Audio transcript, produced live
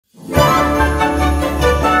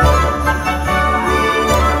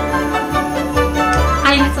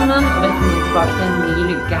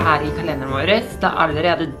dette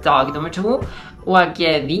allerede dag nummer 2, og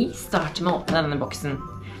vi starter med å åpne denne boksen.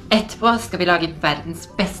 Etterpå skal vi lage verdens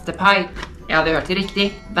beste pai. Ja, du hørte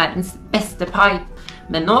riktig, verdens beste pai.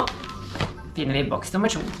 Men nå finner vi boks nummer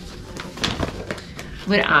 2.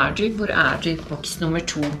 Hvor er du? Hvor er du? Boks nummer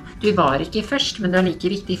 2. Du var ikke først, men du er like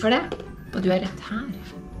viktig for det. Og du er rett her.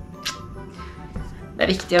 Det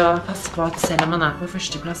er viktig å passe på at selv om man er på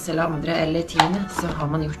førsteplass eller andre eller 10., så har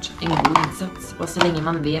man gjort en god innsats. Og så lenge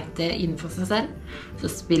man vet det innenfor seg selv, så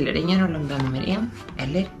spiller det ingen rolle om det er nummer 1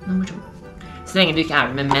 eller nummer 2. Så lenge du ikke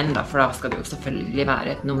er med menn da, for da skal du jo selvfølgelig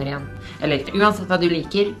være nummer 1. Eller uansett hva du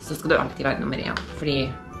liker, så skal du alltid være nummer 1. Fordi,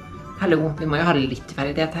 hallo, vi må jo ha litt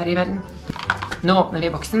verdighet her i verden. Nå åpner vi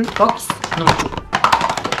boksen. Boks nummer 2.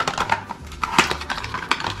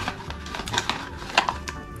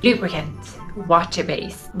 Lubricant.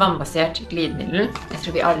 Water-based, vannbasert glidemiddel. Jeg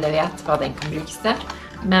tror vi alle vet hva den kan brukes til.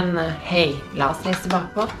 Men hei, la oss lese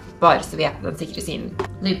bakpå, bare så vi er på den sikre siden.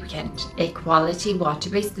 Lubricant. A quality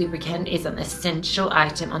water-based lubricant is an essential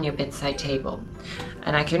item on your bedside table.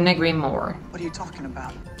 And I couldn't agree more. What are you talking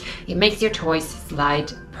about? It makes your toys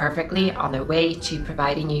slide perfectly on their way to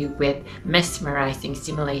providing you with mesmerizing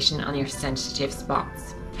stimulation on your sensitive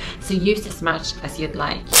spots. So use as much as you'd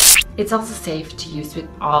like. It's also safe to use with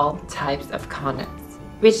all types of condoms,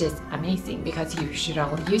 which is amazing because you should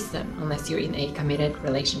all use them unless you're in a committed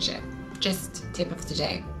relationship. Just tip of the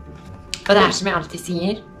day. Og det som jeg alltid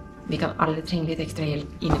sier, vi kan alle trenge litt ekstra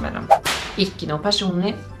hjelp innimellom. Ikke noe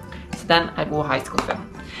personlig, så den er god å ha i skuffen.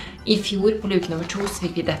 I fjor på luke nummer 2 så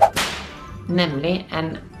fikk vi dette, nemlig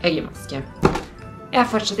en øyemaske. Jeg har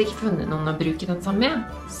fortsatt ikke funnet noen å bruke den sammen med,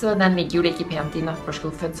 så den ligger jo like pent i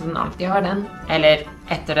nattbordskuffen som den alltid har den. Eller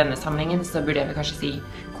etter denne samlingen så burde jeg vel kanskje si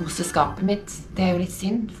koseskapet mitt. Det er jo litt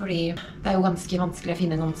synd, fordi det er jo ganske vanskelig å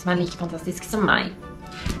finne noen som er like fantastisk som meg.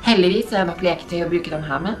 Heldigvis er jeg nok leketøy å bruke den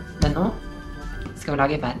her med, men nå skal vi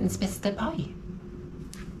lage verdens beste pai.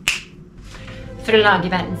 For å lage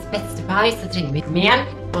verdens beste pai så trenger vi mel,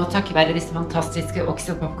 og takket være disse fantastiske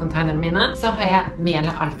XOXO-containerne mine, så har jeg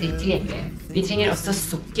melet alltid tilgjengelig. Vi trenger også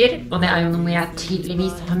sukker, og det er jo noe jeg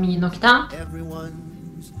tydeligvis har mye nok av.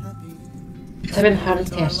 Så har vi en halv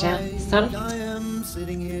teskje salt.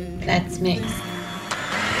 Let's mix.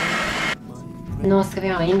 Nå skal vi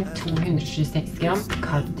ha inn 226 gram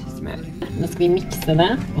kaldt smør. Nå skal vi mikse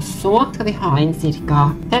det, og så skal vi ha inn ca.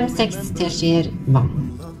 5-6 teskjeer vann.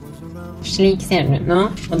 Slik ser den ut nå,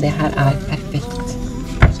 og det her er perfekt.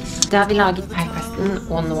 Da har vi laget paipasten,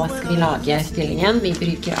 og nå skal vi lage stillingen. Vi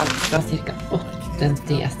bruker altså ca. 8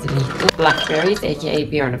 dl blackberries, aka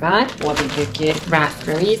bjørnebær, og vi bruker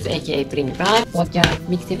raspberries, aka bringebær, og jeg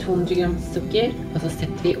mikser 200 gram sukker, og så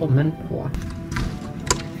setter vi ovnen på.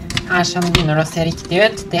 Her sånn begynner det å se riktig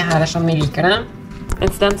ut. Det her er sånn vi liker det.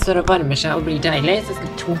 Mens den står og varmer seg og blir deilig, så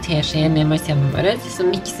skal 2 teskjeer med maisenen vår, så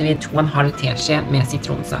mikser vi 2,5 teskje med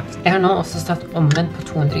sitronsaft. Jeg har nå også satt ovnen på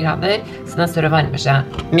 200 grader, så den står og varmer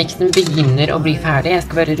seg. Miksen begynner å bli ferdig, jeg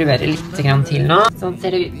skal bare røre litt til nå. Sånn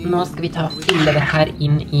ser det ut. Nå skal vi fylle det her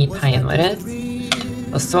inn i paien vår,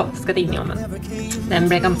 og så skal det inn i ovnen. Den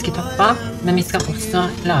ble ganske toppet, men vi skal også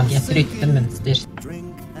lage et røyket mønster.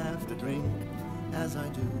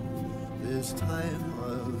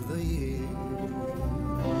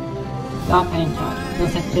 Da er paien klar. Nå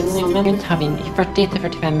setter vi den i ovnen. Den tar vi inn i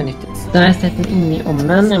 40-45 minutter. Da har jeg sett den inne i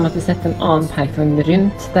ovnen. Jeg måtte sette en annen peiform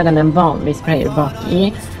rundt, der den vanligvis pleier å bake i.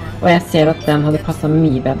 Og jeg ser at den hadde passet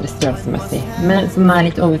mye bedre størrelsemessig. Så den er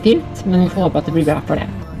litt overfylt, men vi får håpe at det blir bra for det.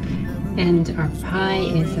 And our pie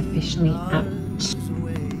is officially out.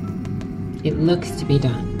 It looks to be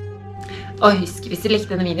done. Og husk, hvis du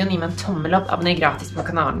likte denne videoen, gi meg en tommel opp, abonner gratis på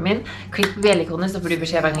kanalen min. Klikk på bjellikonet, så får du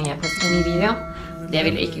beskjed hver gang jeg poster en ny video. Det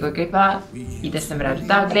vil du ikke gå glipp av. I desember er det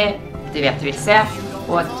daglig. Du vet du vil se.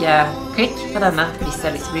 Og klikk på denne hvis du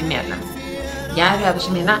har lyst til å bli medlem. Jeg er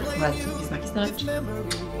Freda-Jamilla, og jeg tror vi snakkes snart.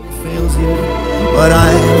 But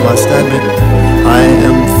I must admit, I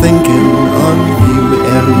am thinking of you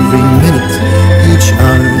every